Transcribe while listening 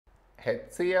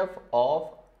HCF of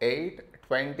 8,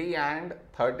 20 and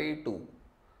 32.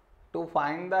 To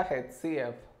find the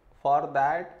HCF, for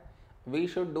that we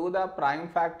should do the prime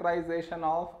factorization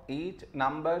of each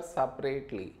number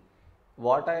separately.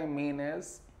 What I mean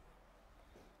is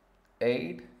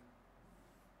 8,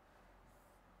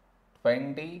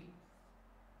 20,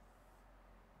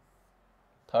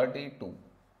 32.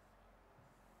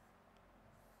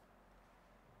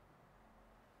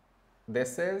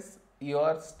 This is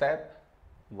your step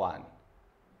 1.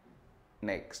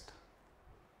 Next.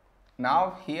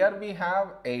 Now here we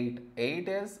have 8. 8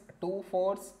 is 2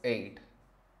 fours 8.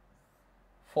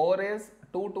 4 is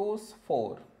 2 twos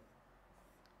 4.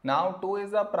 Now 2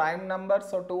 is a prime number,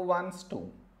 so 2 ones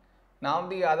 2. Now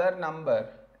the other number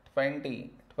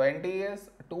 20. 20 is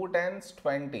 2 tens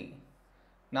 20.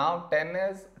 Now 10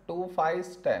 is 2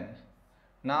 fives 10.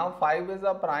 Now 5 is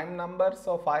a prime number,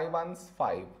 so 5 ones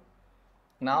 5.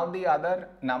 Now the other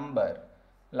number,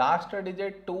 last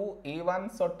digit 2 even,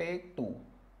 so take 2.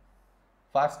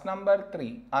 First number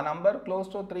 3, a number close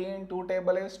to 3 in 2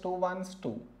 table is 2 ones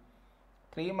 2.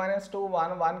 3 minus 2,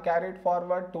 1, 1 carried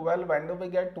forward 12. When do we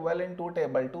get 12 in 2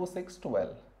 table? 2, 6,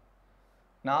 12.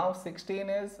 Now 16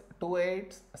 is 2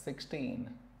 eights 16.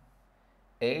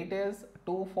 8 is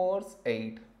 2 fours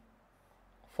 8.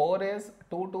 4 is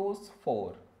 2 twos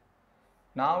 4.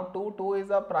 Now 2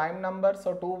 is a prime number,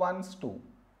 so 2 ones 2.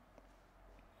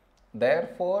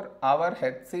 Therefore our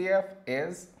HCF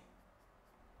is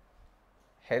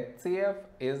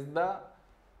the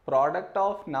product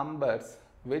of numbers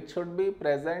which should be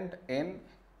present in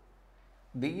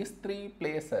these three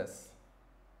places,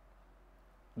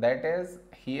 that is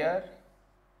here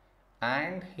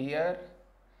and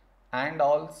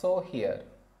also here.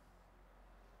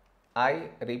 I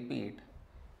repeat,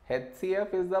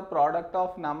 HCF is the product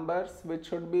of numbers which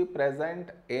should be present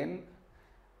in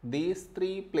these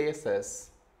three places.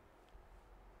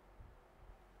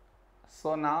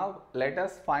 So now let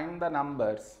us find the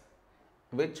numbers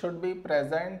which should be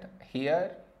present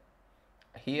here,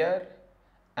 here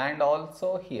and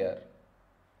also here.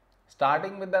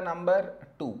 Starting with the number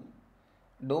 2.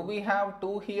 Do we have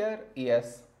 2 here?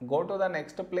 Yes. Go to the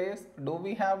next place. Do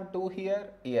we have 2 here?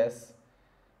 Yes.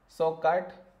 So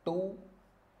cut 2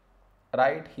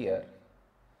 right here.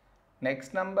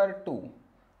 Next number 2.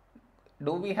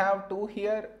 Do we have 2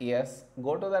 here? Yes.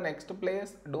 Go to the next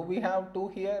place. Do we have 2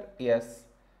 here? Yes.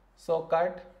 So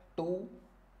cut 2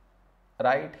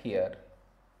 right here.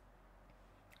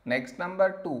 Next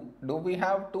number 2. Do we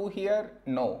have 2 here?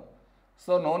 No.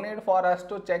 So no need for us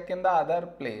to check in the other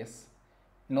place.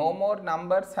 No more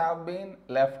numbers have been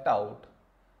left out.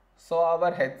 So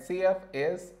our HCF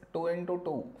is 2 into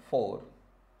 2, 4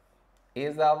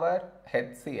 is our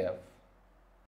HCF.